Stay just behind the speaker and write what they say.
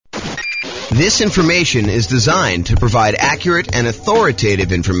This information is designed to provide accurate and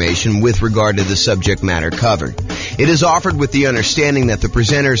authoritative information with regard to the subject matter covered. It is offered with the understanding that the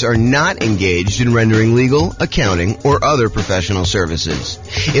presenters are not engaged in rendering legal, accounting, or other professional services.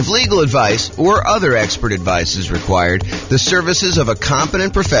 If legal advice or other expert advice is required, the services of a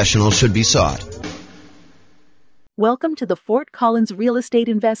competent professional should be sought. Welcome to the Fort Collins Real Estate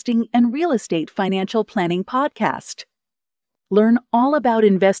Investing and Real Estate Financial Planning Podcast. Learn all about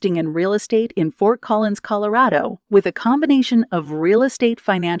investing in real estate in Fort Collins, Colorado, with a combination of real estate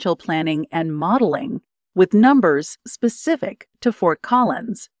financial planning and modeling with numbers specific to Fort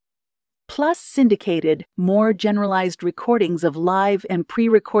Collins, plus syndicated, more generalized recordings of live and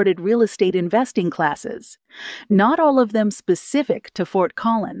pre-recorded real estate investing classes, not all of them specific to Fort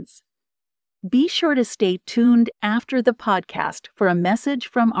Collins. Be sure to stay tuned after the podcast for a message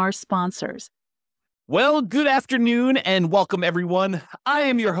from our sponsors. Well, good afternoon and welcome everyone. I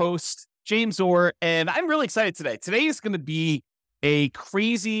am your host, James Orr, and I'm really excited today. Today is going to be a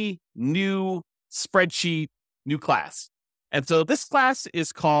crazy new spreadsheet, new class. And so this class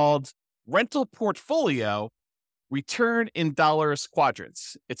is called Rental Portfolio Return in Dollars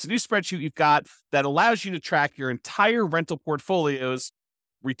Quadrants. It's a new spreadsheet you've got that allows you to track your entire rental portfolio's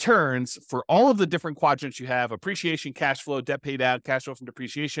returns for all of the different quadrants you have: appreciation, cash flow, debt paid out, cash flow from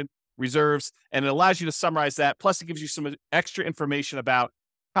depreciation, reserves, and it allows you to summarize that. Plus, it gives you some extra information about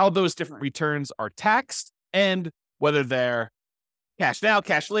how those different returns are taxed and whether they're cash now,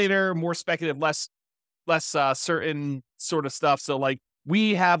 cash later, more speculative, less certain sort of stuff. So like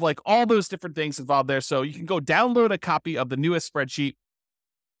we have like all those different things involved there. So you can go download a copy of the newest spreadsheet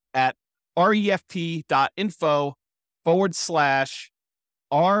at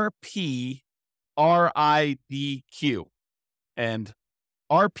refp.info/RPRIDQ. And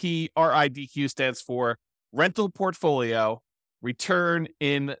RPRIDQ stands for Rental Portfolio Return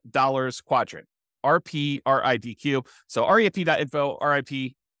in Dollars Quadrant. RPRIDQ. So refp.info,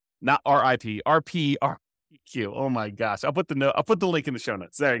 RIP, not RIP, RPRIDQ. Oh my gosh. I'll put the link in the show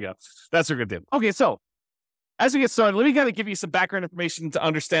notes. There you go. That's what we're going to do. Okay, so as we get started, let me kind of give you some background information to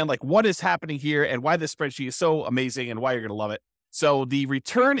understand like what is happening here and why this spreadsheet is so amazing and why you're going to love it. So the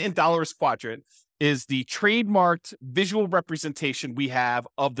Return in Dollars Quadrant is the trademarked visual representation we have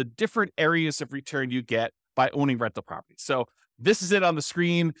of the different areas of return you get by owning rental property. So this is it on the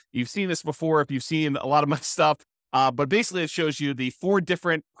screen. You've seen this before if you've seen a lot of my stuff, but basically it shows you the 4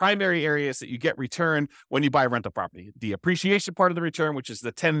 different primary areas that you get return when you buy a rental property. The appreciation part of the return, which is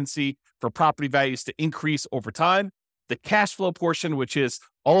the tendency for property values to increase over time. The cash flow portion, which is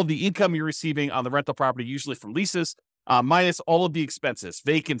all of the income you're receiving on the rental property, usually from leases, minus all of the expenses: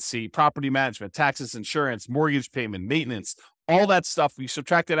 vacancy, property management, taxes, insurance, mortgage payment, maintenance, all that stuff. You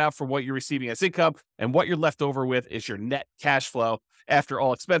subtract it out from what you're receiving as income, and what you're left over with is your net cash flow after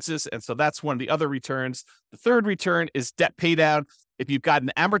all expenses. And so that's one of the other returns. The third return is debt pay down. If you've got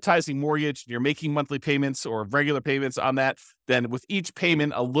an amortizing mortgage and you're making monthly payments or regular payments on that, then with each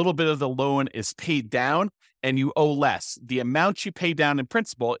payment, a little bit of the loan is paid down and you owe less. The amount you pay down in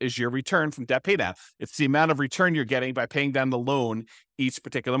principal is your return from debt pay down. It's the amount of return you're getting by paying down the loan each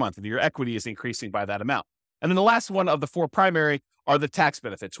particular month, and your equity is increasing by that amount. And then the last one of the 4 primary are the tax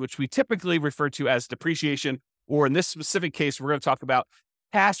benefits, which we typically refer to as depreciation, or in this specific case, we're going to talk about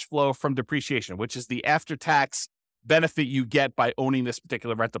cash flow from depreciation, which is the after-tax benefit you get by owning this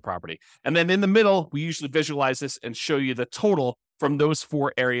particular rental property. And then in the middle, we usually visualize this and show you the total from those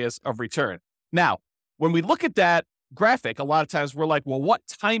 4 areas of return. Now, when we look at that graphic, a lot of times we're like, well, what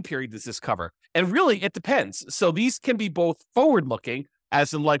time period does this cover? And really, it depends. So these can be both forward-looking,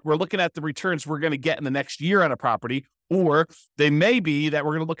 as in like we're looking at the returns we're going to get in the next year on a property, or they may be that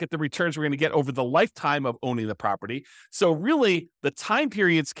we're going to look at the returns we're going to get over the lifetime of owning the property. So really, the time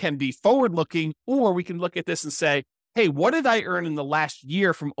periods can be forward-looking, or we can look at this and say, hey, what did I earn in the last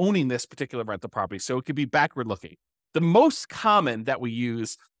year from owning this particular rental property? So it could be backward-looking. The most common that we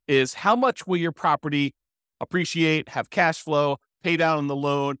use is how much will your property appreciate, have cash flow, pay down on the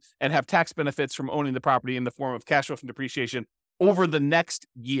loan, and have tax benefits from owning the property in the form of cash flow from depreciation over the next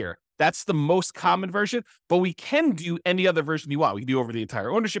year. That's the most common version, but we can do any other version you want. We can do over the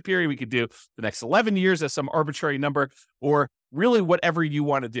entire ownership period. We could do the next 11 years as some arbitrary number, or really whatever you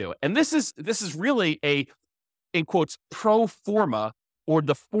want to do. And this is really a, in quotes, pro forma, or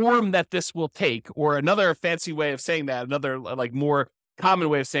the form that this will take, or another fancy way of saying that, another like more common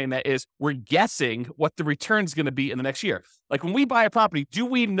way of saying that is we're guessing what the return is going to be in the next year. Like when we buy a property, do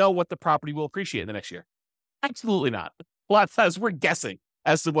we know what the property will appreciate in the next year? Absolutely not. A lot of times we're guessing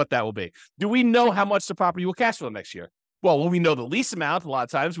as to what that will be. Do we know how much the property will cash flow next year? Well, when we know the lease amount, a lot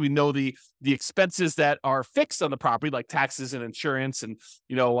of times we know the expenses that are fixed on the property, like taxes and insurance and,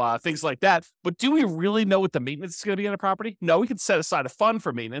 things like that. But do we really know what the maintenance is going to be on the property? No, we can set aside a fund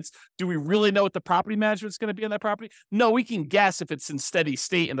for maintenance. Do we really know what the property management is going to be on that property? No, we can guess if it's in steady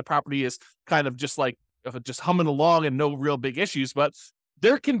state and the property is kind of just humming along and no real big issues. But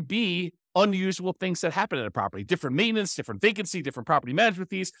there can be unusual things that happen in a property, different maintenance, different vacancy, different property management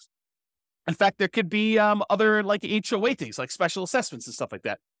fees. In fact, there could be other like HOA things, like special assessments and stuff like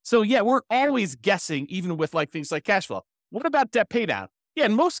that. So yeah, we're always guessing, even with like things like cash flow. What about debt pay down? Yeah,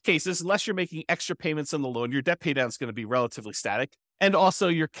 in most cases, unless you're making extra payments on the loan, your debt pay down is going to be relatively static. And also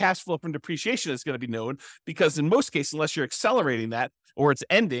your cash flow from depreciation is going to be known because in most cases, unless you're accelerating that or it's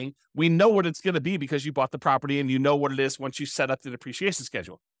ending, we know what it's going to be because you bought the property and you know what it is once you set up the depreciation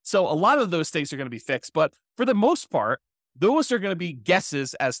schedule. So a lot of those things are going to be fixed, but for the most part, those are going to be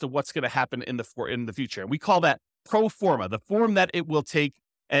guesses as to what's going to happen in the future. And we call that pro forma, the form that it will take.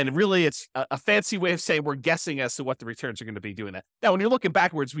 And really, it's a fancy way of saying we're guessing as to what the returns are going to be doing that. Now, when you're looking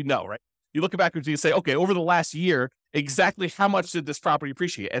backwards, we know, right? You look backwards and you say, okay, over the last year, exactly how much did this property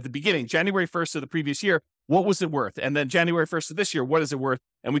appreciate? At the beginning, January 1st of the previous year, what was it worth? And then January 1st of this year, what is it worth?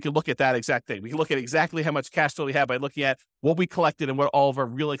 And we can look at that exact thing. We can look at exactly how much cash flow we have by looking at what we collected and what all of our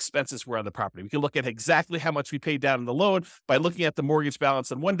real expenses were on the property. We can look at exactly how much we paid down in the loan by looking at the mortgage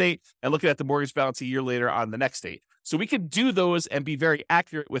balance on one date and looking at the mortgage balance a year later on the next date. So we can do those and be very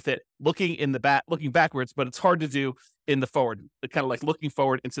accurate with it, looking backwards, but it's hard to do in the forward, kind of like looking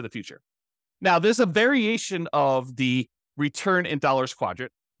forward into the future. Now, there's a variation of the return in dollars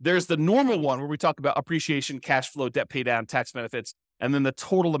quadrant. There's the normal one where we talk about appreciation, cash flow, debt pay down, tax benefits, and then the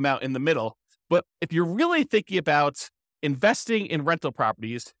total amount in the middle. But if you're really thinking about investing in rental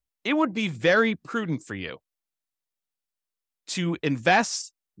properties, it would be very prudent for you to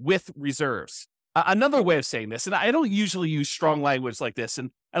invest with reserves. Another way of saying this, and I don't usually use strong language like this, and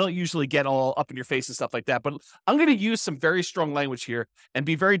I don't usually get all up in your face and stuff like that, but I'm going to use some very strong language here and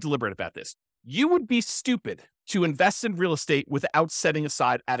be very deliberate about this. You would be stupid to invest in real estate without setting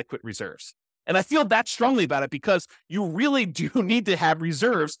aside adequate reserves. And I feel that strongly about it because you really do need to have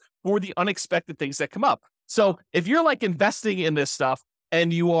reserves for the unexpected things that come up. So if you're like investing in this stuff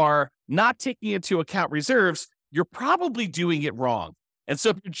and you are not taking into account reserves, you're probably doing it wrong. And so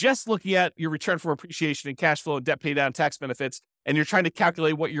if you're just looking at your return from appreciation and cash flow, debt pay down, tax benefits, and you're trying to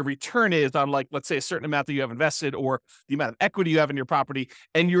calculate what your return is on, like, let's say a certain amount that you have invested or the amount of equity you have in your property,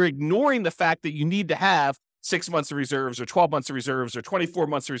 and you're ignoring the fact that you need to have 6 months of reserves or 12 months of reserves or 24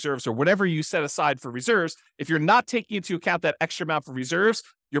 months of reserves or whatever you set aside for reserves, if you're not taking into account that extra amount for reserves,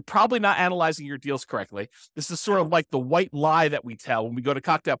 you're probably not analyzing your deals correctly. This is sort of like the white lie that we tell when we go to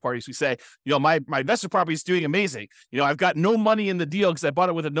cocktail parties. We say, my investment property is doing amazing. I've got no money in the deal because I bought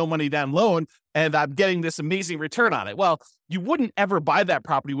it with a no money down loan and I'm getting this amazing return on it. Well, you wouldn't ever buy that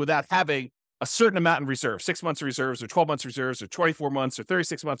property without having a certain amount in reserve, 6 months of reserves or 12 months of reserves or 24 months or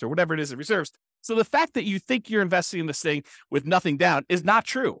 36 months or whatever it is in reserves. So the fact that you think you're investing in this thing with nothing down is not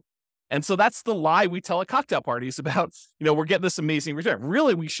true. And so that's the lie we tell at cocktail parties about, we're getting this amazing return.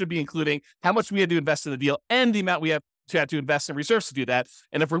 Really, we should be including how much we had to invest in the deal and the amount we have to invest in reserves to do that.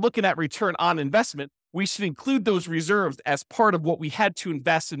 And if we're looking at return on investment, we should include those reserves as part of what we had to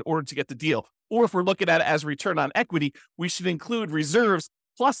invest in order to get the deal. Or if we're looking at it as return on equity, we should include reserves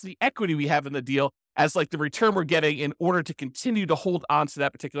plus the equity we have in the deal as like the return we're getting in order to continue to hold on to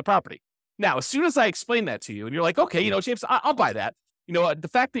that particular property. Now, as soon as I explain that to you and you're like, okay, James, I'll buy that. The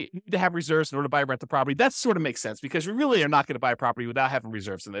fact that you need to have reserves in order to buy a rental property, that sort of makes sense because we really are not going to buy a property without having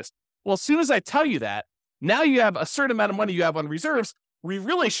reserves in this. Well, as soon as I tell you that, now you have a certain amount of money you have on reserves, we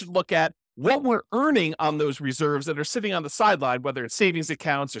really should look at what we're earning on those reserves that are sitting on the sideline, whether it's savings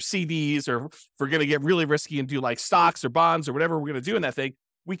accounts or CDs, or if we're going to get really risky and do like stocks or bonds or whatever we're going to do in that thing.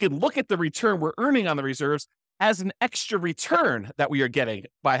 We can look at the return we're earning on the reserves as an extra return that we are getting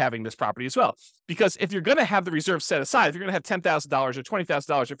by having this property as well. Because if you're going to have the reserve set aside, if you're going to have $10,000 or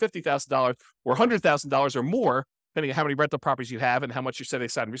 $20,000 or $50,000 or $100,000 or more, depending on how many rental properties you have and how much you're setting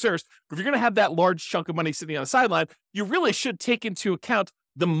aside in reserves, but if you're going to have that large chunk of money sitting on the sideline, you really should take into account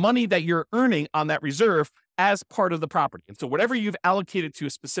the money that you're earning on that reserve as part of the property. And so whatever you've allocated to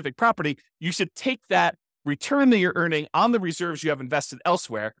a specific property, you should take that return that you're earning on the reserves you have invested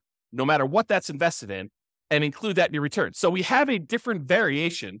elsewhere, no matter what that's invested in, and include that in your return. So we have a different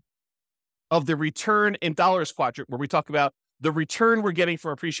variation of the return in dollars quadrant where we talk about the return we're getting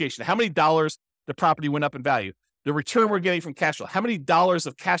from appreciation, how many dollars the property went up in value, the return we're getting from cash flow, how many dollars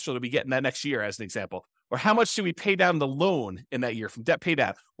of cash flow do we get in that next year as an example, or how much do we pay down the loan in that year from debt pay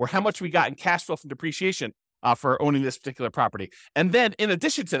down, or how much we got in cash flow from depreciation. for owning this particular property. And then in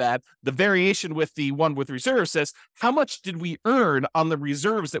addition to that, the variation with the one with reserves says, how much did we earn on the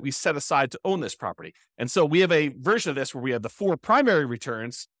reserves that we set aside to own this property? And so we have a version of this where we have the 4 primary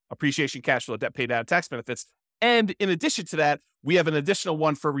returns: appreciation, cash flow, debt paid down, tax benefits. And in addition to that, we have an additional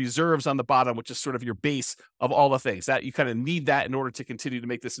one for reserves on the bottom, which is sort of your base of all the things that you kind of need that in order to continue to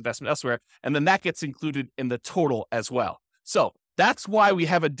make this investment elsewhere. And then that gets included in the total as well. So that's why we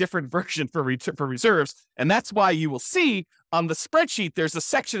have a different version for reserves. And that's why you will see on the spreadsheet, there's a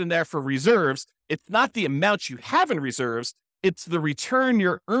section in there for reserves. It's not the amount you have in reserves. It's the return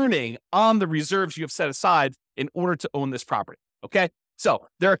you're earning on the reserves you have set aside in order to own this property. Okay. So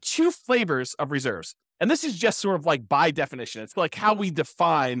there are 2 flavors of reserves. And this is just sort of like by definition. It's like how we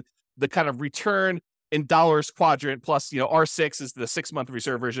define the kind of return in dollars quadrant plus, R6 is the 6-month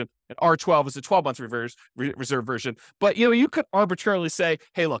reserve version and R12 is the 12-month reserve version. But, you could arbitrarily say,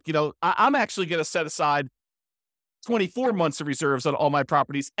 hey, look, I'm actually going to set aside 24 months of reserves on all my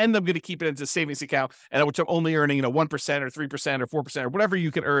properties, and I'm going to keep it into a savings account, and which I'm only earning, 1% or 3% or 4% or whatever you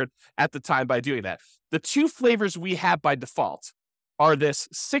can earn at the time by doing that. The 2 flavors we have by default are this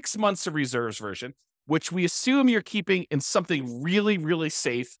 6 months of reserves version, which we assume you're keeping in something really, really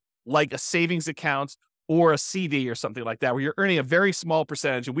safe, like a savings account or a CD or something like that, where you're earning a very small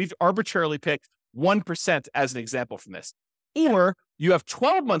percentage. And we've arbitrarily picked 1% as an example from this. Or you have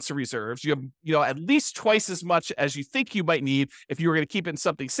 12 months of reserves. You have, at least twice as much as you think you might need if you were going to keep it in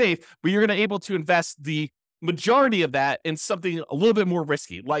something safe, but you're going to be able to invest the majority of that in something a little bit more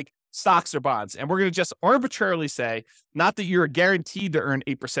risky, like stocks or bonds. And we're going to just arbitrarily say, not that you're guaranteed to earn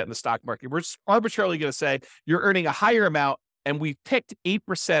 8% in the stock market. We're just arbitrarily going to say you're earning a higher amount. And we picked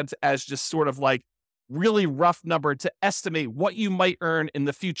 8% as just sort of like really rough number to estimate what you might earn in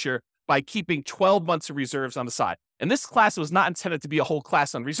the future by keeping 12 months of reserves on the side. And this class was not intended to be a whole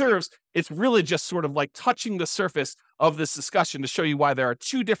class on reserves. It's really just sort of like touching the surface of this discussion to show you why there are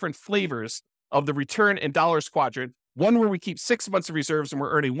 2 different flavors of the return in dollars quadrant. One where we keep 6 months of reserves and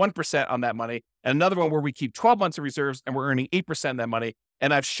we're earning 1% on that money, and another one where we keep 12 months of reserves and we're earning 8% on that money.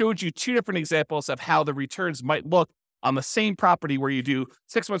 And I've showed you 2 different examples of how the returns might look on the same property where you do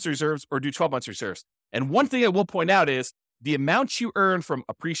 6 months of reserves or do 12 months of reserves. And one thing I will point out is the amount you earn from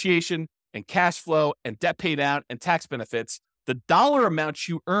appreciation and cash flow and debt pay down and tax benefits, the dollar amount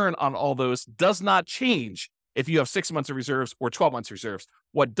you earn on all those does not change if you have 6 months of reserves or 12 months of reserves.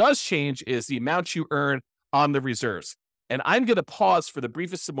 What does change is the amount you earn on the reserves. And I'm going to pause for the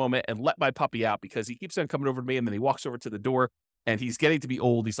briefest moment and let my puppy out because he keeps on coming over to me and then he walks over to the door and he's getting to be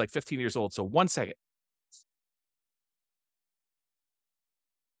old. He's like 15 years old. So 1 second.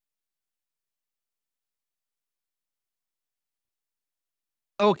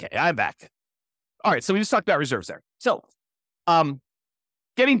 Okay, I'm back. All right, so we just talked about reserves there. So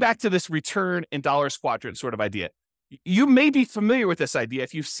getting back to this return in dollars quadrant sort of idea. You may be familiar with this idea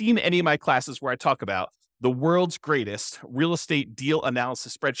if you've seen any of my classes where I talk about the world's greatest real estate deal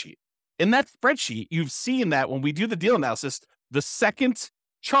analysis spreadsheet. In that spreadsheet, you've seen that when we do the deal analysis, the second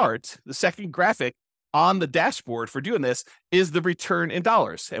chart, the second graphic on the dashboard for doing this is the return in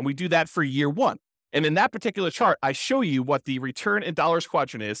dollars. And we do that for year 1. And in that particular chart, I show you what the return in dollars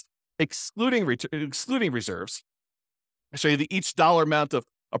quadrant is, excluding reserves. I show you each dollar amount of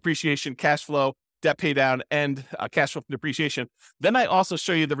appreciation, cash flow, debt pay down, and cash flow from depreciation. Then I also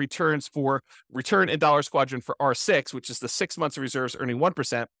show you the returns for return in dollars quadrant for R6, which is the 6 months of reserves earning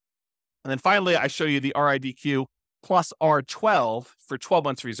 1%. And then finally, I show you the RIDQ plus R12 for 12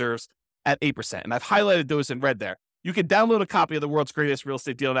 months reserves at 8%. And I've highlighted those in red there. You can download a copy of the world's greatest real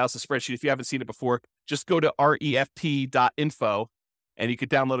estate deal analysis spreadsheet. If you haven't seen it before, just go to refp.info and you can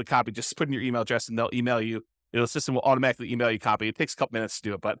download a copy. Just put in your email address and they'll email you. The system will automatically email you a copy. It takes a couple minutes to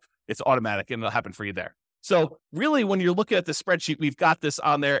do it, but it's automatic and it'll happen for you there. So really, when you're looking at the spreadsheet, we've got this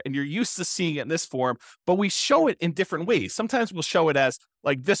on there and you're used to seeing it in this form, but we show it in different ways. Sometimes we'll show it as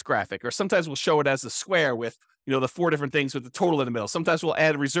like this graphic, or sometimes we'll show it as a square with, the 4 different things with the total in the middle. Sometimes we'll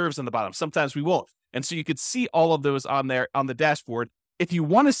add reserves on the bottom. Sometimes we won't. And so you could see all of those on there on the dashboard. If you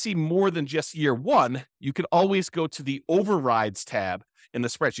want to see more than just year 1, you can always go to the overrides tab in the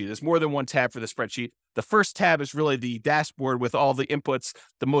spreadsheet. There's more than one tab for the spreadsheet. The first tab is really the dashboard with all the inputs,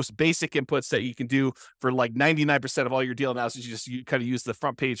 the most basic inputs that you can do for like 99% of all your deal analysis. You kind of use the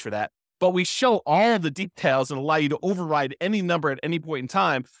front page for that. But we show all the details and allow you to override any number at any point in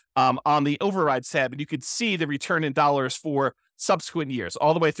time on the overrides tab. And you could see the return in dollars for subsequent years,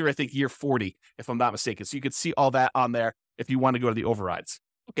 all the way through, I think, year 40, if I'm not mistaken. So you could see all that on there if you want to go to the overrides.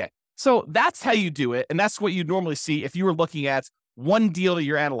 Okay, so that's how you do it. And that's what you normally see if you were looking at one deal that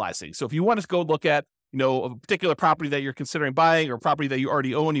you're analyzing. So if you want to go look at a particular property that you're considering buying or property that you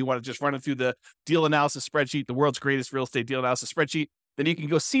already own, you want to just run it through the deal analysis spreadsheet, the world's greatest real estate deal analysis spreadsheet, then you can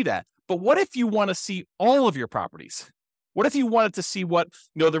go see that. But what if you want to see all of your properties? What if you wanted to see what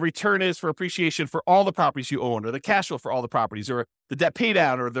the return is for appreciation for all the properties you own, or the cash flow for all the properties, or the debt pay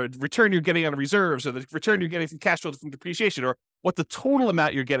down, or the return you're getting on reserves, or the return you're getting from cash flow from depreciation, or what the total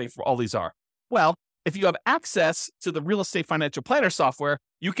amount you're getting for all these are? Well, if you have access to the real estate financial planner software,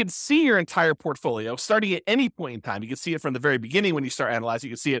 you can see your entire portfolio starting at any point in time. You can see it from the very beginning when you start analyzing.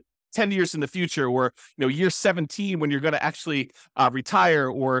 You can see it 10 years in the future, or year 17 when you're going to actually retire,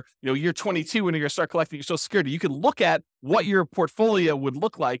 or year 22 when you're going to start collecting your Social Security. You can look at what your portfolio would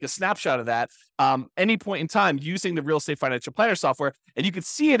look like, a snapshot of that, any point in time using the real estate financial planner software, and you can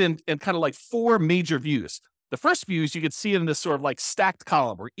see it in kind of like 4 major views. The first view is you can see it in this sort of like stacked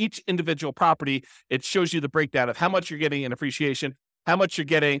column where each individual property, it shows you the breakdown of how much you're getting in appreciation, how much you're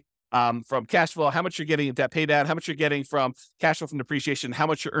getting from cash flow, how much you're getting in debt pay down, how much you're getting from cash flow from depreciation, how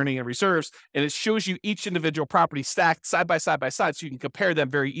much you're earning in reserves. And it shows you each individual property stacked side by side so you can compare them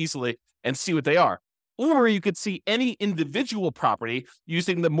very easily and see what they are. Or you could see any individual property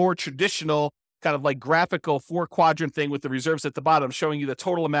using the more traditional kind of like graphical 4-quadrant thing with the reserves at the bottom, showing you the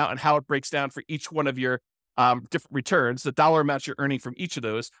total amount and how it breaks down for each one of your different returns, the dollar amounts you're earning from each of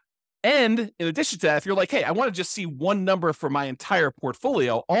those. And in addition to that, if you're like, hey, I want to just see one number for my entire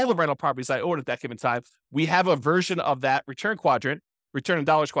portfolio, all the rental properties I own at that given time, we have a version of that return in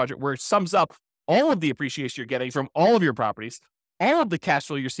dollars quadrant, where it sums up all of the appreciation you're getting from all of your properties, all of the cash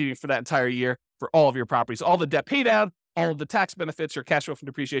flow you're receiving for that entire year for all of your properties, all the debt pay down, all of the tax benefits or cash flow from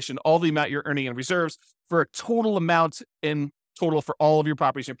depreciation, all the amount you're earning in reserves, for a total amount in total for all of your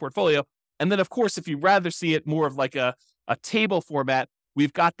properties in your portfolio. And then, of course, if you'd rather see it more of like a table format,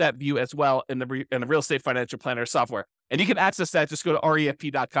 we've got that view as well in the real estate financial planner software. And you can access that. Just go to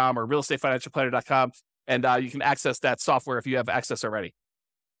refp.com or realestatefinancialplanner.com, and you can access that software if you have access already.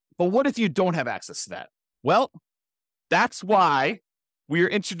 But what if you don't have access to that? Well, that's why we are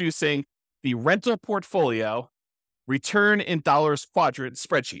introducing the rental portfolio return in dollars quadrant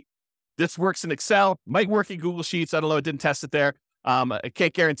spreadsheet. This works in Excel, might work in Google Sheets. I don't know. I didn't test it there. I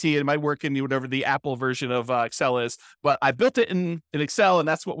can't guarantee it might work in whatever the Apple version of Excel is, but I built it in Excel, and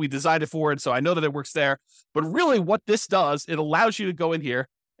that's what we designed it for. And so I know that it works there. But really what this does, it allows you to go in here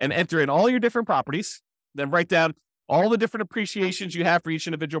and enter in all your different properties, then write down all the different appreciations you have for each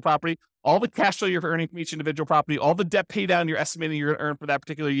individual property, all the cash flow you're earning from each individual property, all the debt pay down you're estimating you're going to earn for that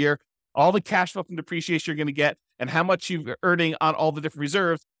particular year, all the cash flow from depreciation you're going to get, and how much you're earning on all the different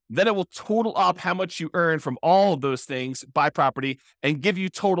reserves. Then it will total up how much you earn from all of those things by property and give you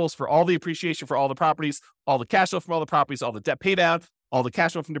totals for all the appreciation for all the properties, all the cash flow from all the properties, all the debt pay down, all the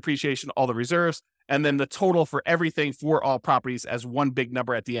cash flow from depreciation, all the reserves, and then the total for everything for all properties as one big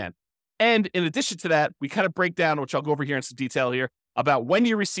number at the end. And in addition to that, we kind of break down, which I'll go over here in some detail here, about when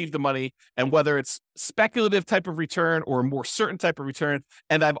you receive the money and whether it's speculative type of return or a more certain type of return.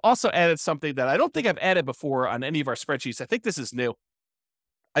 And I've also added something that I don't think I've added before on any of our spreadsheets. I think this is new.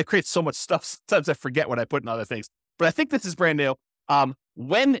 I create so much stuff, sometimes I forget what I put in other things. But I think this is brand new.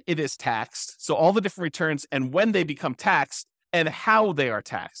 When it is taxed, so all the different returns and when they become taxed and how they are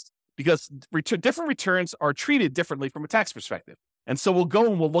taxed. Because different returns are treated differently from a tax perspective. And so we'll go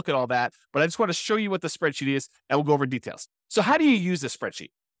and we'll look at all that. But I just want to show you what the spreadsheet is, and we'll go over details. So how do you use this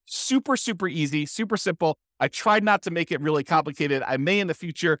spreadsheet? Super, super easy, super simple. I tried not to make it really complicated. I may in the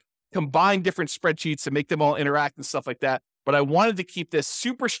future combine different spreadsheets and make them all interact and stuff like that. But I wanted to keep this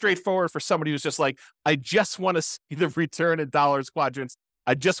super straightforward for somebody who's just like, I just want to see the return in dollars quadrants.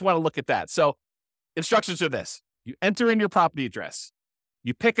 I just want to look at that. So instructions are this. You enter in your property address.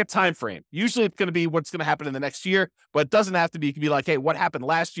 You pick a time frame. Usually it's going to be what's going to happen in the next year, but it doesn't have to be. It can be like, hey, what happened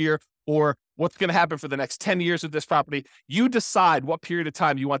last year, or what's going to happen for the next 10 years of this property. You decide what period of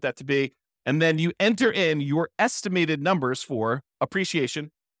time you want that to be, and then you enter in your estimated numbers for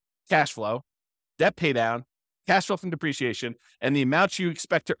appreciation, cash flow, debt pay down, cash flow from depreciation, and the amount you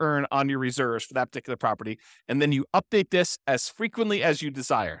expect to earn on your reserves for that particular property. And then you update this as frequently as you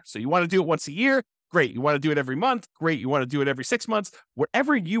desire. So you want to do it once a year? Great. You want to do it every month? Great. You want to do it every 6 months?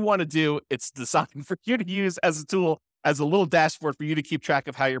 Whatever you want to do, it's designed for you to use as a tool, as a little dashboard for you to keep track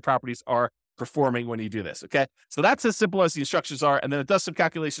of how your properties are performing when you do this. Okay. So that's as simple as the instructions are. And then it does some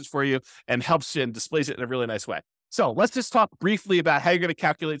calculations for you and helps you and displays it in a really nice way. So let's just talk briefly about how you're going to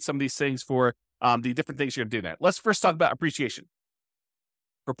calculate some of these things for the different things you're going to do there. Let's first talk about appreciation.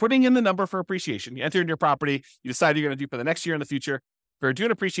 For putting in the number for appreciation, you enter in your property, you decide you're going to do for the next year in the future. For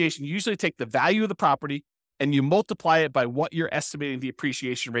doing appreciation, you usually take the value of the property and you multiply it by what you're estimating the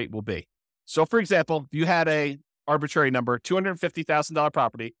appreciation rate will be. So for example, if you had a arbitrary number, $250,000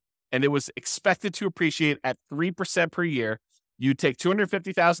 property, and it was expected to appreciate at 3% per year, you'd take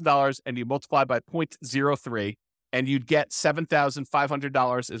 $250,000 and you multiply by 0.03, and you'd get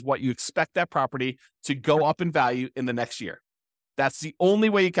 $7,500 is what you expect that property to go up in value in the next year. That's the only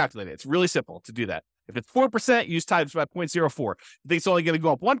way you calculate it. It's really simple to do that. If it's 4%, you use times by 0.04. If you think it's only going to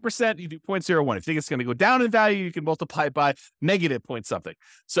go up 1%, you do 0.01. If you think it's going to go down in value, you can multiply it by negative point something.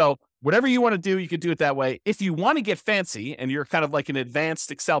 So whatever you want to do, you can do it that way. If you want to get fancy and you're kind of like an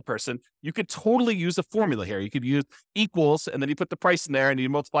advanced Excel person, you could totally use a formula here. You could use equals, and then you put the price in there and you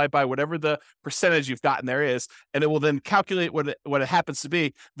multiply it by whatever the percentage you've gotten there is, and it will then calculate what it happens to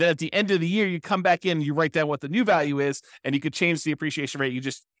be. Then at the end of the year, you come back in and you write down what the new value is, and you could change the appreciation rate. You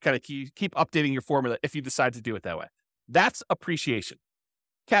just kind of keep updating your formula if you decide to do it that way. That's appreciation.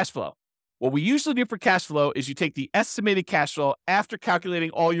 Cash flow. What we usually do for cash flow is you take the estimated cash flow after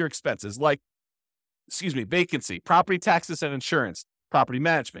calculating all your expenses, like, vacancy, property taxes and insurance, property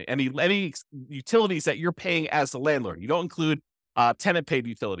management, any utilities that you're paying as the landlord. You don't include tenant paid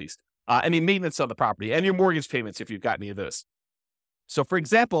utilities, any maintenance on the property, and your mortgage payments if you've got any of those. So for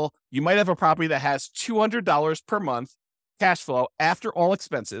example, you might have a property that has $200 per month cash flow after all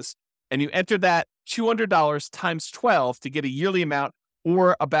expenses, and you enter that $200 times 12 to get a yearly amount,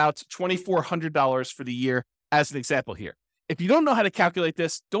 or about $2,400 for the year as an example here. If you don't know how to calculate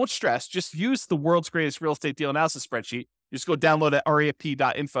this, don't stress. Just use the world's greatest real estate deal analysis spreadsheet. Just go download at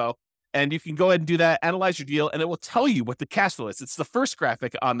refp.info, and you can go ahead and do that, analyze your deal, and it will tell you what the cash flow is. It's the first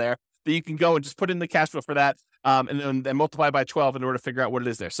graphic on there that you can go and just put in the cash flow for that, and then multiply by 12 in order to figure out what it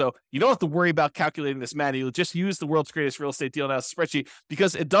is there. So you don't have to worry about calculating this manually. Just use the world's greatest real estate deal analysis spreadsheet,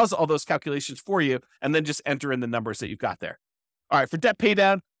 because it does all those calculations for you, and then just enter in the numbers that you've got there. All right, for debt pay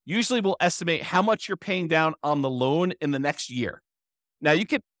down, usually we'll estimate how much you're paying down on the loan in the next year. Now, you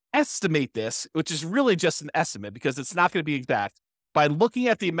can estimate this, which is really just an estimate because it's not going to be exact, by looking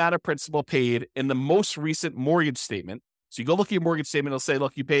at the amount of principal paid in the most recent mortgage statement. So you go look at your mortgage statement, it'll say,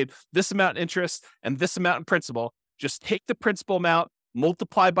 look, you paid this amount in interest and this amount in principal. Just take the principal amount,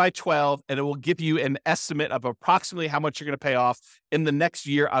 multiply by 12, and it will give you an estimate of approximately how much you're going to pay off in the next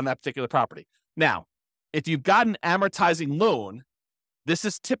year on that particular property. Now, if you've got an amortizing loan, this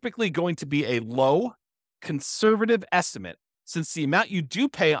is typically going to be a low, conservative estimate, since the amount you do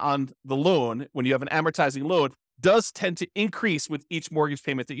pay on the loan when you have an amortizing loan does tend to increase with each mortgage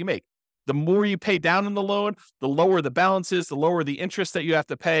payment that you make. The more you pay down on the loan, the lower the balance is, the lower the interest that you have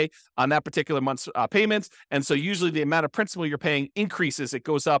to pay on that particular month's payments. And so usually the amount of principal you're paying increases. It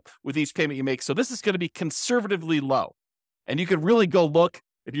goes up with each payment you make. So this is going to be conservatively low. And you can really go look.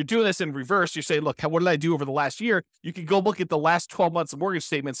 If you're doing this in reverse, you say, look, what did I do over the last year? You can go look at the last 12 months of mortgage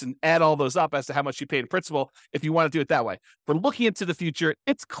statements and add all those up as to how much you paid in principal if you want to do it that way. For looking into the future,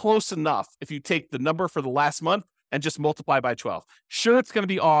 it's close enough if you take the number for the last month and just multiply by 12. Sure, it's going to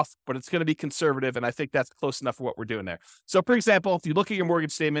be off, but it's going to be conservative, and I think that's close enough for what we're doing there. So, for example, if you look at your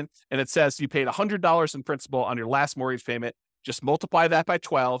mortgage statement and it says you paid $100 in principal on your last mortgage payment, just multiply that by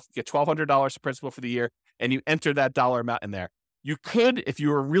 12, get $1,200 in principal for the year, and you enter that dollar amount in there. You could, if you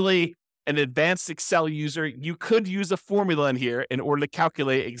were really an advanced Excel user, you could use a formula in here in order to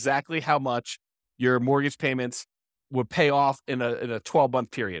calculate exactly how much your mortgage payments would pay off in a 12-month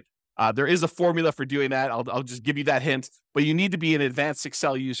period. There is a formula for doing that. I'll just give you that hint, but you need to be an advanced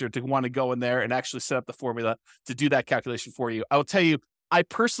Excel user to want to go in there and actually set up the formula to do that calculation for you. I will tell you, I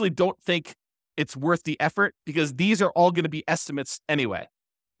personally don't think it's worth the effort because these are all going to be estimates anyway.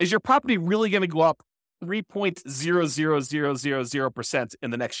 Is your property really going to go up 3.00000% in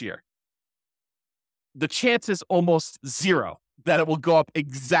the next year? The chance is almost zero that it will go up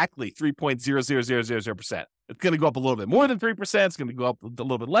exactly 3.00000%. It's going to go up a little bit more than 3%. It's going to go up a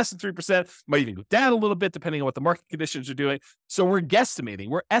little bit less than 3%. Might even go down a little bit depending on what the market conditions are doing. So we're guesstimating.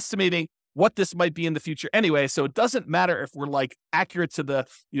 We're estimating what this might be in the future anyway. So it doesn't matter if we're like accurate to the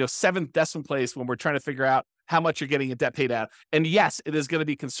seventh decimal place when we're trying to figure out how much you're getting in debt pay down. And yes, it is going to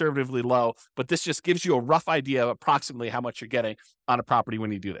be conservatively low, but this just gives you a rough idea of approximately how much you're getting on a property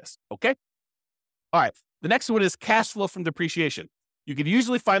when you do this. Okay. All right. The next one is cash flow from depreciation. You can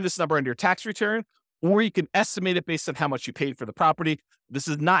usually find this number on your tax return, or you can estimate it based on how much you paid for the property. This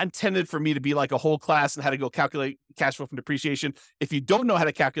is not intended for me to be like a whole class and how to go calculate cash flow from depreciation. If you don't know how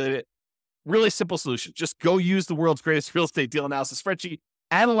to calculate it, really simple solution. Just go use the world's greatest real estate deal analysis spreadsheet.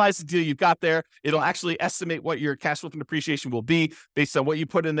 Analyze the deal you've got there. It'll actually estimate what your cash flow from depreciation will be based on what you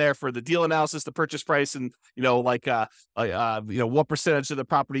put in there for the deal analysis, the purchase price, and what percentage of the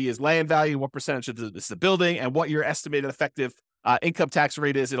property is land value, what percentage of is the building, and what your estimated effective income tax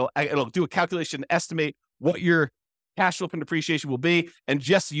rate is. It'll do a calculation, estimate what your cash flow from depreciation will be, and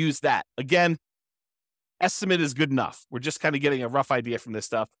just use that. Again, estimate is good enough. We're just kind of getting a rough idea from this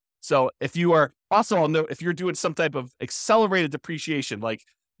stuff. So if you are also, I'll note, if you're doing some type of accelerated depreciation, like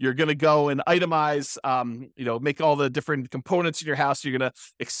you're going to go and itemize, make all the different components in your house. You're going to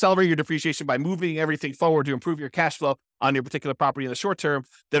accelerate your depreciation by moving everything forward to improve your cash flow on your particular property in the short term.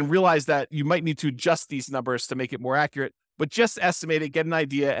 Then realize that you might need to adjust these numbers to make it more accurate, but just estimate it, get an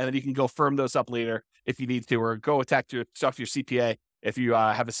idea, and then you can go firm those up later if you need to, or go talk to your CPA if you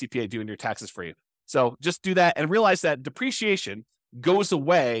have a CPA doing your taxes for you. So just do that and realize that depreciation goes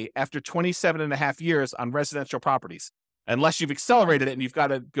away after 27 and a half years on residential properties, unless you've accelerated it and you've got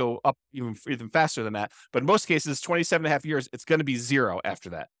to go up even faster than that. But in most cases, 27 and a half years, it's going to be zero after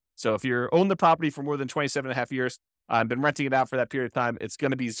that. So if you own the property for more than 27 and a half years, been renting it out for that period of time, it's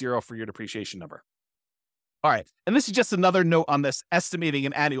going to be zero for your depreciation number. All right. And this is just another note on this estimating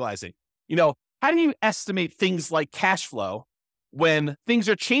and annualizing. How do you estimate things like cash flow when things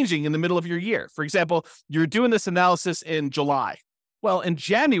are changing in the middle of your year? For example, you're doing this analysis in July. Well, in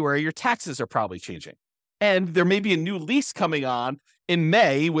January, your taxes are probably changing. And there may be a new lease coming on in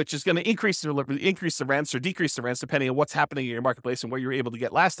May, which is going to increase the rents or decrease the rents, depending on what's happening in your marketplace and what you were able to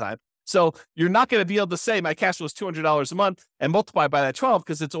get last time. So you're not going to be able to say my cash flow is $200 a month and multiply by that 12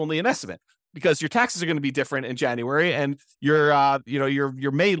 because it's only an estimate, because your taxes are going to be different in January, and your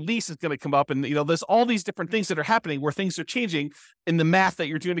May lease is going to come up, and there's all these different things that are happening where things are changing in the math that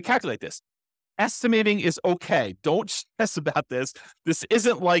you're doing to calculate this. Estimating is okay. Don't stress about this. This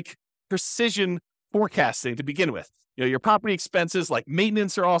isn't like precision forecasting to begin with. Your property expenses like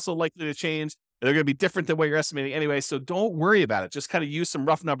maintenance are also likely to change. They're going to be different than what you're estimating anyway. So don't worry about it. Just kind of use some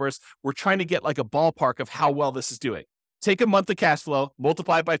rough numbers. We're trying to get like a ballpark of how well this is doing. Take a month of cash flow,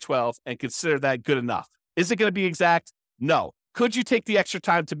 multiply it by 12, and consider that good enough. Is it going to be exact? No. Could you take the extra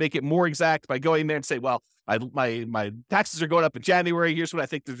time to make it more exact by going there and say, well, my taxes are going up in January. Here's what I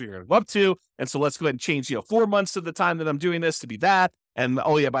think they're going to go up to. And so let's go ahead and change, 4 months of the time that I'm doing this to be that. And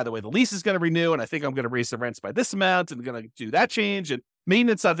oh yeah, by the way, the lease is going to renew, and I think I'm going to raise the rents by this amount and going to do that change. And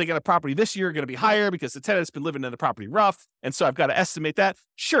maintenance, I think on a property this year going to be higher because the tenant's been living in the property rough. And so I've got to estimate that.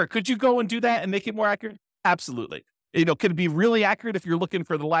 Sure. Could you go and do that and make it more accurate? Absolutely. Could it be really accurate if you're looking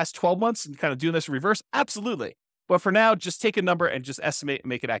for the last 12 months and kind of doing this in reverse? Absolutely. But for now, just take a number and just estimate and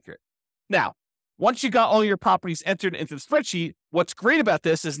make it accurate. Now, once you got all your properties entered into the spreadsheet, what's great about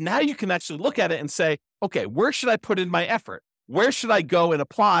this is now you can actually look at it and say, okay, where should I put in my effort? Where should I go and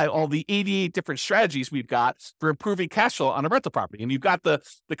apply all the 88 different strategies we've got for improving cash flow on a rental property? And you've got the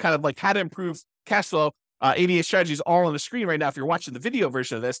kind of like how to improve cash flow 88 strategies all on the screen right now if you're watching the video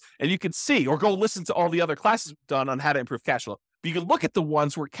version of this, and you can see, or go listen to all the other classes done on how to improve cash flow. But you can look at the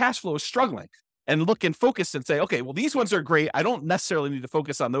ones where cash flow is struggling and look and focus and say, okay, well, these ones are great. I don't necessarily need to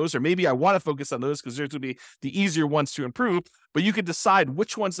focus on those, or maybe I want to focus on those because those will be the easier ones to improve. But you can decide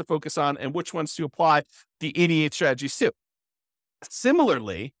which ones to focus on and which ones to apply the 88 strategies to.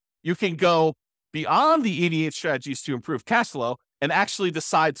 Similarly, you can go beyond the 88 strategies to improve cash flow and actually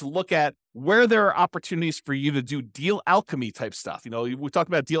decide to look at where there are opportunities for you to do deal alchemy type stuff. We talk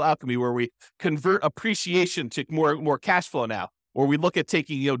about deal alchemy where we convert appreciation to more cash flow now, or we look at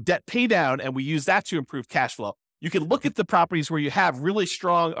taking, debt pay down and we use that to improve cash flow. You can look at the properties where you have really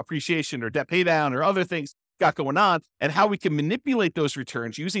strong appreciation or debt pay down or other things got going on, and how we can manipulate those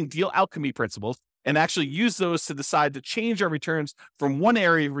returns using deal alchemy principles and actually use those to decide to change our returns from one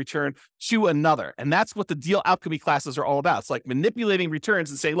area of return to another. And that's what the deal alchemy classes are all about. It's like manipulating returns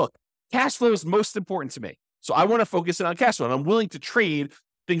and say, look, cash flow is most important to me. So I want to focus in on cash flow. And I'm willing to trade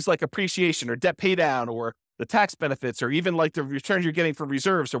things like appreciation or debt pay down or the tax benefits, or even like the returns you're getting from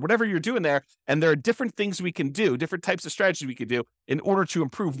reserves or whatever you're doing there. And there are different things we can do, different types of strategies we can do in order to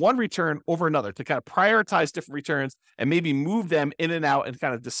improve one return over another, to kind of prioritize different returns and maybe move them in and out and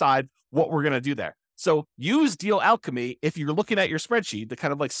kind of decide what we're going to do there. So use deal alchemy if you're looking at your spreadsheet, the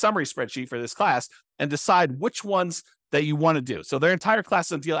kind of like summary spreadsheet for this class, and decide which ones that you want to do. So their entire class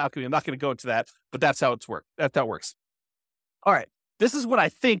is on deal alchemy. I'm not going to go into that, but that's how it's worked. That's how it works. All right. This is what I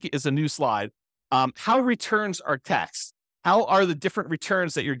think is a new slide. How returns are taxed. How are the different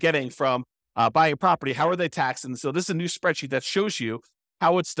returns that you're getting from buying a property? How are they taxed? And so this is a new spreadsheet that shows you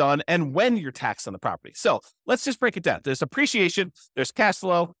how it's done and when you're taxed on the property. So let's just break it down. There's appreciation, there's cash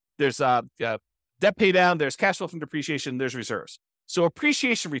flow, there's debt pay down, there's cash flow from depreciation, there's reserves. So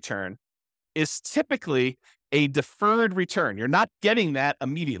appreciation return is typically a deferred return. You're not getting that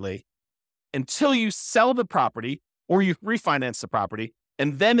immediately until you sell the property or you refinance the property.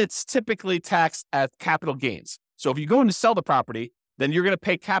 And then it's typically taxed at capital gains. So if you go in to sell the property, then you're going to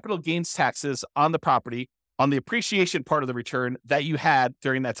pay capital gains taxes on the property on the appreciation part of the return that you had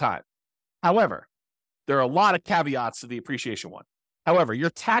during that time. However, there are a lot of caveats to the appreciation one. However,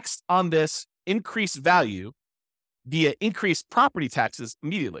 you're taxed on this increased value via increased property taxes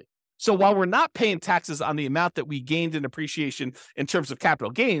immediately. So while we're not paying taxes on the amount that we gained in appreciation in terms of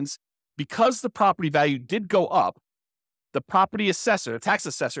capital gains, because the property value did go up, the property assessor, the tax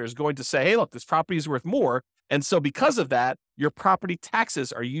assessor, is going to say, hey, look, this property is worth more. And so because of that, your property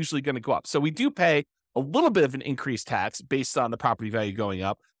taxes are usually going to go up. So we do pay a little bit of an increased tax based on the property value going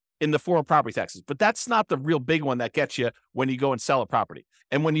up in the form of property taxes. But that's not the real big one that gets you when you go and sell a property.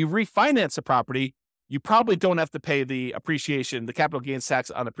 And when you refinance a property, you probably don't have to pay the appreciation, the capital gains tax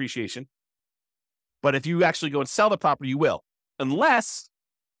on appreciation. But if you actually go and sell the property, you will, unless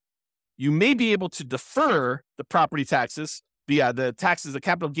you may be able to defer the property taxes, the taxes, the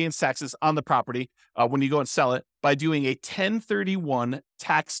capital gains taxes on the property when you go and sell it by doing a 1031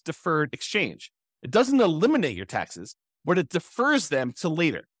 tax deferred exchange. It doesn't eliminate your taxes, but it defers them to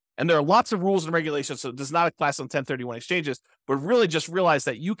later. And there are lots of rules and regulations, so it does not apply on 1031 exchanges, but really just realize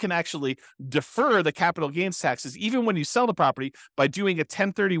that you can actually defer the capital gains taxes even when you sell the property by doing a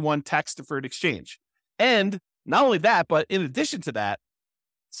 1031 tax deferred exchange. And not only that, but in addition to that,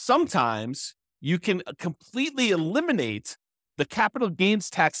 sometimes you can completely eliminate the capital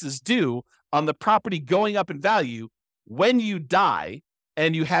gains taxes due on the property going up in value when you die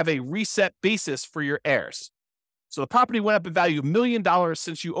and you have a reset basis for your heirs. So the property went up in value $1 million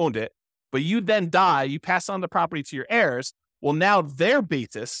since you owned it, but you then die, you pass on the property to your heirs. Well, now their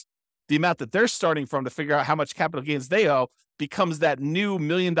basis, the amount that they're starting from to figure out how much capital gains they owe, becomes that new $1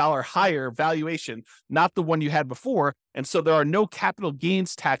 million higher valuation, not the one you had before. And so there are no capital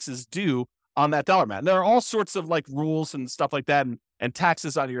gains taxes due on that dollar amount. And there are all sorts of like rules and stuff like that and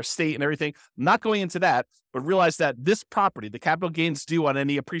taxes on your estate and everything. I'm not going into that, but realize that this property, the capital gains due on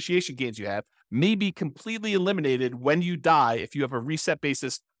any appreciation gains you have, may be completely eliminated when you die if you have a reset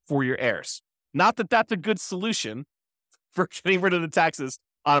basis for your heirs. Not that that's a good solution for getting rid of the taxes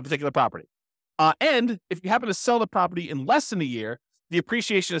on a particular property. And if you happen to sell the property in less than a year, the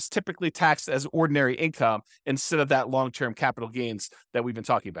appreciation is typically taxed as ordinary income instead of that long-term capital gains that we've been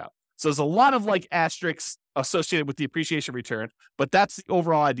talking about. So there's a lot of like asterisks associated with the appreciation return, but that's the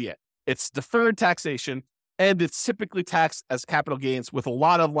overall idea. It's deferred taxation, and it's typically taxed as capital gains with a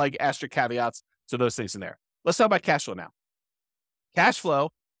lot of like asterisk caveats to those things in there. Let's talk about cash flow now. Cash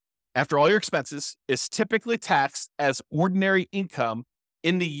flow, after all your expenses, is typically taxed as ordinary income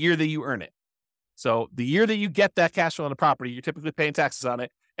in the year that you earn it. So the year that you get that cash flow on the property, you're typically paying taxes on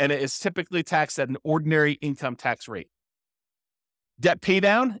it, and it is typically taxed at an ordinary income tax rate. Debt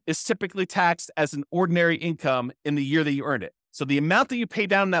paydown is typically taxed as an ordinary income in the year that you earned it. So the amount that you pay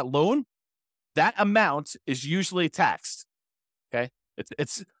down that loan, that amount is usually taxed. Okay.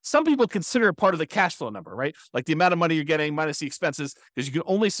 It's some people consider it part of the cash flow number, right? Like the amount of money you're getting minus the expenses, because you can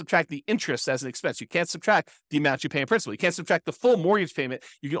only subtract the interest as an expense. You can't subtract the amount you pay in principal. You can't subtract the full mortgage payment.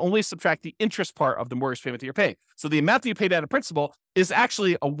 You can only subtract the interest part of the mortgage payment that you're paying. So the amount that you pay down in principal is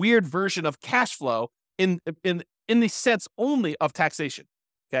actually a weird version of cash flow in the sense only of taxation.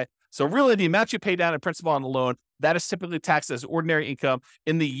 Okay. So really the amount you pay down in principal on the loan, that is typically taxed as ordinary income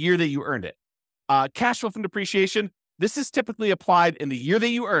in the year that you earned it. Cash flow from depreciation, this is typically applied in the year that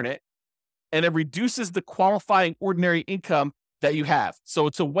you earn it, and it reduces the qualifying ordinary income that you have. So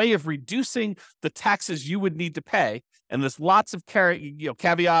it's a way of reducing the taxes you would need to pay. And there's lots of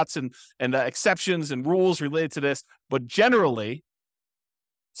caveats and exceptions and rules related to this. But generally,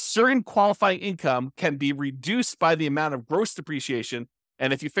 certain qualifying income can be reduced by the amount of gross depreciation.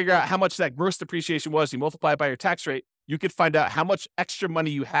 And if you figure out how much that gross depreciation was, you multiply it by your tax rate, you could find out how much extra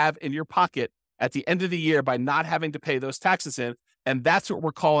money you have in your pocket at the end of the year by not having to pay those taxes in. And that's what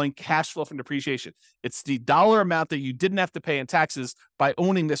we're calling cash flow from depreciation. It's the dollar amount that you didn't have to pay in taxes by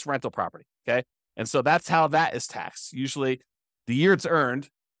owning this rental property. Okay. And so that's how that is taxed. Usually the year it's earned,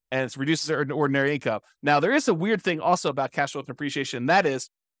 and it's reduced as ordinary income. Now, there is a weird thing also about cash flow from depreciation, and that is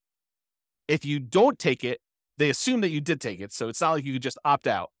if you don't take it, they assume that you did take it. So it's not like you could just opt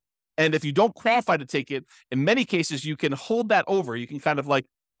out. And if you don't qualify to take it, in many cases, you can hold that over. You can kind of like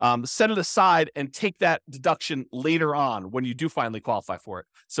set it aside and take that deduction later on when you do finally qualify for it.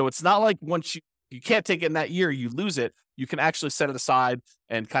 So it's not like once you can't take it in that year, you lose it. You can actually set it aside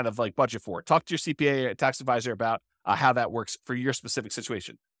and kind of like budget for it. Talk to your CPA or tax advisor about how that works for your specific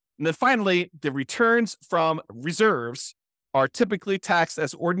situation. And then finally, the returns from reserves are typically taxed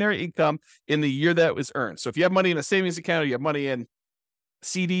as ordinary income in the year that it was earned. So if you have money in a savings account, or you have money in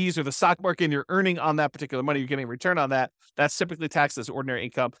CDs or the stock market, and you're earning on that particular money, you're getting a return on that, that's typically taxed as ordinary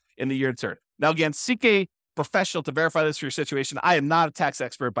income in the year it's earned. Now, again, seek a professional to verify this for your situation. I am not a tax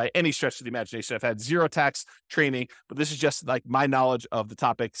expert by any stretch of the imagination. I've had zero tax training, but this is just like my knowledge of the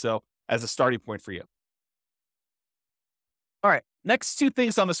topic. So as a starting point for you. All right, next two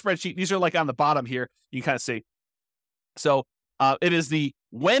things on the spreadsheet. These are like on the bottom here. You can kind of see. So it is the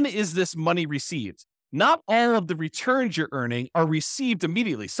when is this money received? Not all of the returns you're earning are received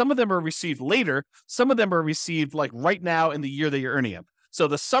immediately. Some of them are received later. Some of them are received like right now in the year that you're earning them. So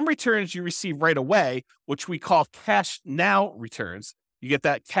the some returns you receive right away, which we call cash now returns, you get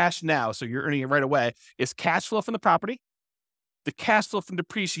that cash now, so you're earning it right away, is cash flow from the property. The cash flow from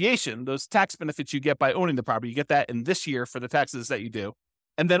depreciation, those tax benefits you get by owning the property, you get that in this year for the taxes that you do.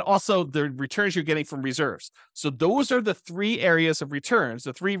 And then also the returns you're getting from reserves. So those are the three areas of returns,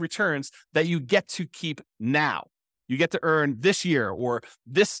 the three returns that you get to keep now. You get to earn this year or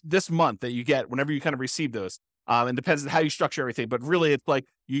this month that you get whenever you kind of receive those. And depends on how you structure everything. But really, it's like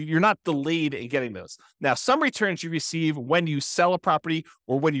you're not delayed in getting those. Now, some returns you receive when you sell a property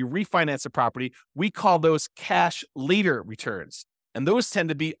or when you refinance a property, we call those cash later returns. And those tend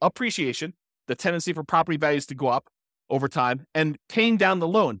to be appreciation, the tendency for property values to go up over time, and paying down the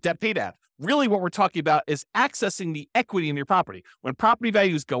loan, debt pay down. Really what we're talking about is accessing the equity in your property. When property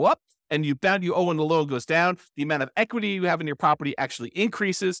values go up and you owe and the loan goes down, the amount of equity you have in your property actually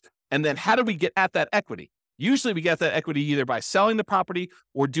increases. And then how do we get at that equity? Usually we get that equity either by selling the property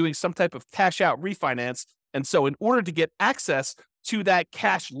or doing some type of cash out refinance. And so in order to get access to that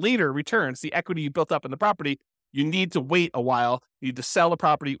cash later returns, the equity you built up in the property, you need to wait a while. You need to sell the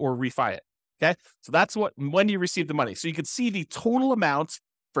property or refi it. Okay, so that's when you receive the money. So you can see the total amount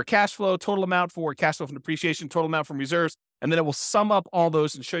for cash flow, total amount for cash flow from depreciation, total amount from reserves, and then it will sum up all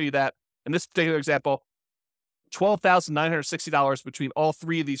those and show you that. In this particular example, $12,960 between all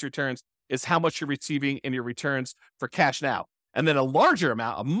three of these returns is how much you're receiving in your returns for cash now. And then a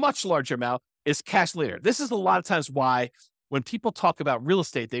much larger amount is cash later. This is a lot of times why when people talk about real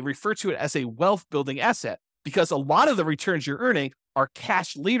estate, they refer to it as a wealth building asset because a lot of the returns you're earning are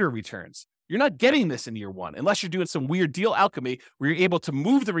cash later returns. You're not getting this in year one unless you're doing some weird deal alchemy where you're able to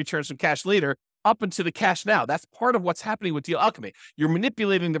move the returns from cash later up into the cash now. That's part of what's happening with deal alchemy. You're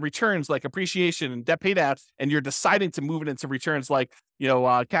manipulating the returns like appreciation and debt paid out, and you're deciding to move it into returns like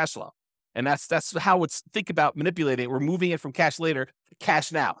cash flow. And that's how it's think about manipulating it. We're moving it from cash later to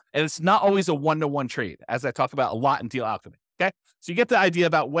cash now. And it's not always a one-to-one trade, as I talk about a lot in deal alchemy. Okay. So you get the idea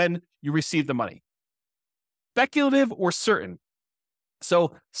about when you receive the money. Speculative or certain.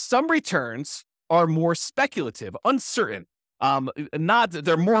 So some returns are more speculative, uncertain.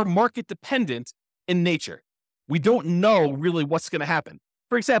 They're more market dependent in nature. We don't know really what's going to happen.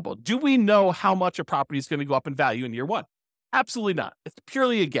 For example, do we know how much a property is going to go up in value in year one? Absolutely not. It's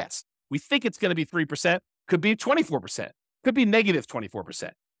purely a guess. We think it's going to be 3%, could be 24%, could be negative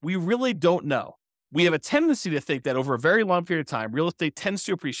 24%. We really don't know. We have a tendency to think that over a very long period of time, real estate tends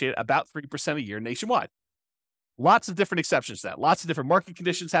to appreciate about 3% a year nationwide. Lots of different exceptions to that, lots of different market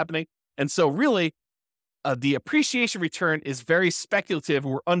conditions happening. And so really, the appreciation return is very speculative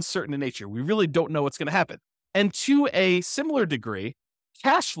or uncertain in nature. We really don't know what's going to happen. And to a similar degree,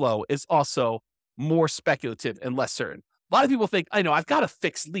 cash flow is also more speculative and less certain. A lot of people think, I've got a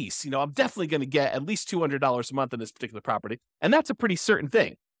fixed lease. I'm definitely going to get at least $200 a month on this particular property. And that's a pretty certain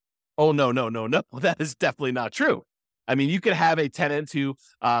thing. Oh, no. That is definitely not true. I mean, you could have a tenant who,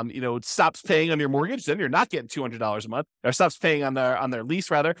 stops paying on your mortgage, then you're not getting $200 a month, or stops paying on their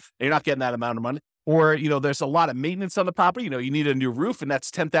lease rather, and you're not getting that amount of money. Or, there's a lot of maintenance on the property. You need a new roof and that's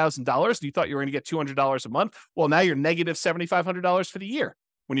 $10,000. And you thought you were going to get $200 a month. Well, now you're negative $7,500 for the year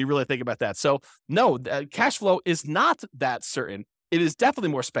when you really think about that. So no, cash flow is not that certain. It is definitely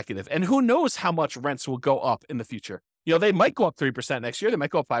more speculative. And who knows how much rents will go up in the future. They might go up 3% next year. They might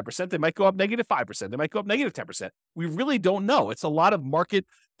go up 5%. They might go up negative 5%. They might go up negative 10%. We really don't know. It's a lot of market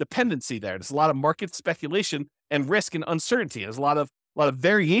dependency there. There's a lot of market speculation and risk and uncertainty. There's a lot of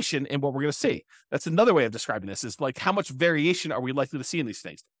variation in what we're going to see. That's another way of describing this is like how much variation are we likely to see in these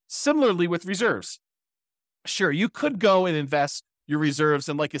things? Similarly with reserves. Sure, you could go and invest your reserves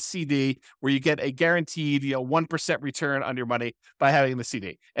in like a CD where you get a guaranteed 1% return on your money by having the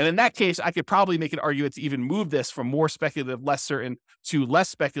CD. And in that case, I could probably make an argument to even move this from more speculative, less certain to less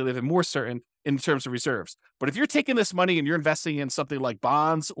speculative and more certain in terms of reserves. But if you're taking this money and you're investing in something like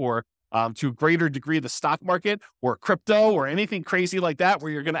bonds or to a greater degree the stock market or crypto or anything crazy like that,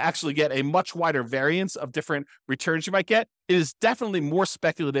 where you're going to actually get a much wider variance of different returns you might get, it is definitely more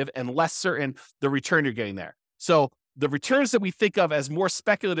speculative and less certain the return you're getting there. So the returns that we think of as more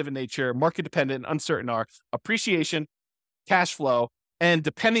speculative in nature, market dependent and uncertain are appreciation, cash flow, and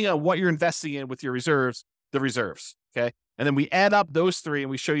depending on what you're investing in with your reserves, the reserves. Okay. And then we add up those three and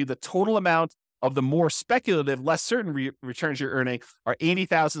we show you the total amount of the more speculative, less certain returns you're earning are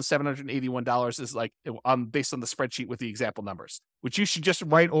 $80,781 is like based on the spreadsheet with the example numbers, which you should just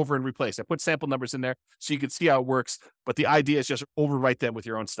write over and replace. I put sample numbers in there so you can see how it works, but the idea is just overwrite them with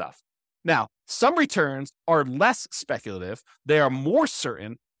your own stuff. Now, some returns are less speculative. They are more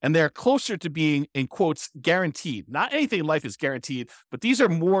certain, and they're closer to being, in quotes, guaranteed. Not anything in life is guaranteed, but these are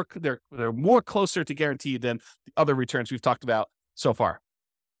they're more closer to guaranteed than the other returns we've talked about so far.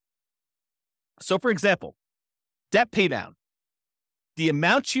 So, for example, debt pay down. The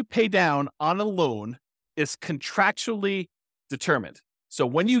amount you pay down on a loan is contractually determined. So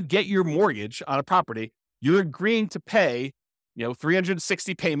when you get your mortgage on a property, you're agreeing to pay,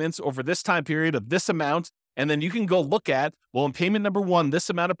 360 payments over this time period of this amount. And then you can go look at, well, in payment number 1, this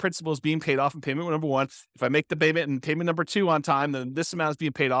amount of principal is being paid off in payment number 1. If I make the payment in payment number 2 on time, then this amount is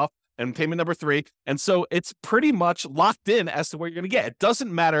being paid off in payment number 3. And so it's pretty much locked in as to what you're going to get. It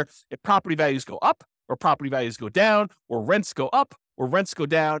doesn't matter if property values go up or property values go down or rents go up or rents go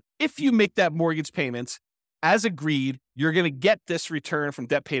down. If you make that mortgage payment as agreed, you're going to get this return from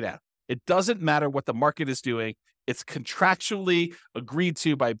debt pay down. It doesn't matter what the market is doing. It's contractually agreed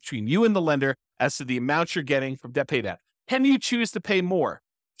to between you and the lender as to the amount you're getting from debt pay down. Can you choose to pay more?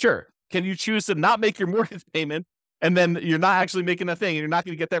 Sure. Can you choose to not make your mortgage payment and then you're not actually making a thing and you're not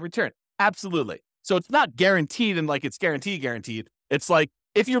going to get that return? Absolutely. So it's not guaranteed and like it's guaranteed. It's like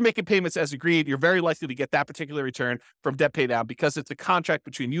if you're making payments as agreed, you're very likely to get that particular return from debt pay down because it's a contract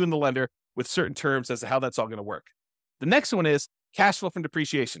between you and the lender with certain terms as to how that's all going to work. The next one is cash flow from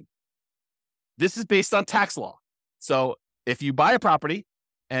depreciation. This is based on tax law. So if you buy a property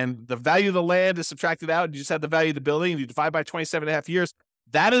and the value of the land is subtracted out, and you just have the value of the building and you divide by 27 and a half years,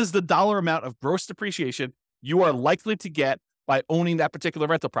 that is the dollar amount of gross depreciation you are likely to get by owning that particular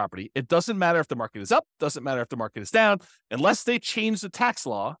rental property. It doesn't matter if the market is up, doesn't matter if the market is down, unless they change the tax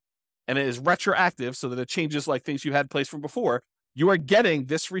law and it is retroactive so that it changes like things you had in place from before, you are getting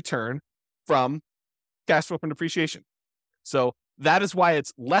this return from cash flow from depreciation. So that is why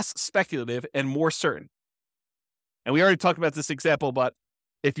it's less speculative and more certain. And we already talked about this example, but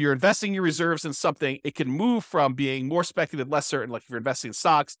if you're investing your reserves in something, it can move from being more speculative, less certain, like if you're investing in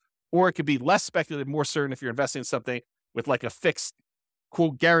stocks, or it could be less speculative, more certain if you're investing in something with like a fixed,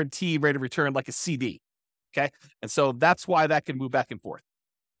 quote, guaranteed rate of return, like a CD. Okay. And so that's why that can move back and forth.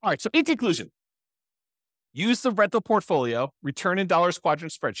 All right. So in conclusion, use the rental portfolio return in dollars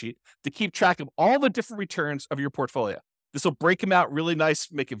quadrant spreadsheet to keep track of all the different returns of your portfolio. This will break them out really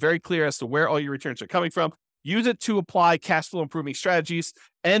nice, make it very clear as to where all your returns are coming from. Use it to apply cash flow improving strategies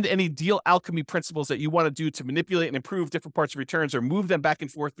and any deal alchemy principles that you want to do to manipulate and improve different parts of returns or move them back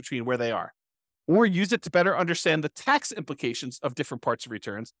and forth between where they are. Or use it to better understand the tax implications of different parts of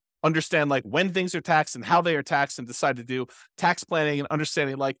returns, understand like when things are taxed and how they are taxed, and decide to do tax planning and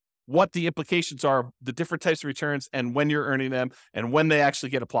understanding like what the implications are, the different types of returns and when you're earning them and when they actually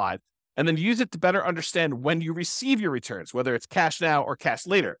get applied. And then use it to better understand when you receive your returns, whether it's cash now or cash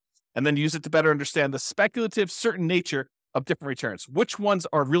later. And then use it to better understand the speculative, certain nature of different returns. Which ones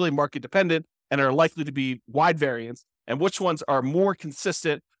are really market dependent and are likely to be wide variance, and which ones are more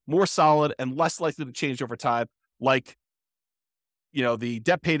consistent, more solid, and less likely to change over time, like, the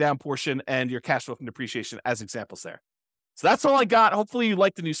debt pay down portion and your cash flow from depreciation as examples there. So that's all I got. Hopefully you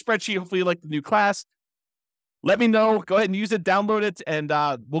like the new spreadsheet. Hopefully you like the new class. Let me know. Go ahead and use it, download it, and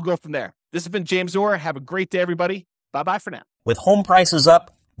we'll go from there. This has been James Orr. Have a great day, everybody. Bye-bye for now. With home prices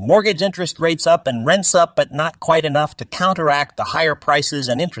up, mortgage interest rates up, and rents up, but not quite enough to counteract the higher prices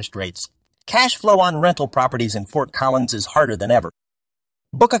and interest rates, cash flow on rental properties in Fort Collins is harder than ever.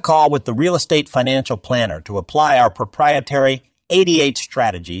 Book a call with the Real Estate Financial Planner to apply our proprietary 88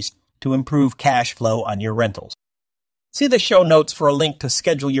 strategies to improve cash flow on your rentals. See the show notes for a link to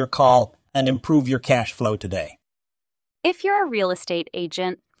schedule your call and improve your cash flow today. If you're a real estate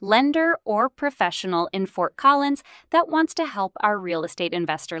agent, lender, or professional in Fort Collins that wants to help our real estate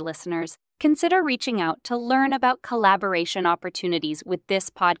investor listeners, consider reaching out to learn about collaboration opportunities with this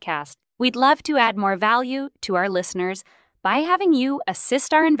podcast. We'd love to add more value to our listeners by having you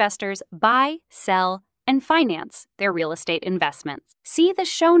assist our investors buy, sell, and finance their real estate investments. See the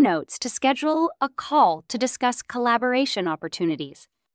show notes to schedule a call to discuss collaboration opportunities.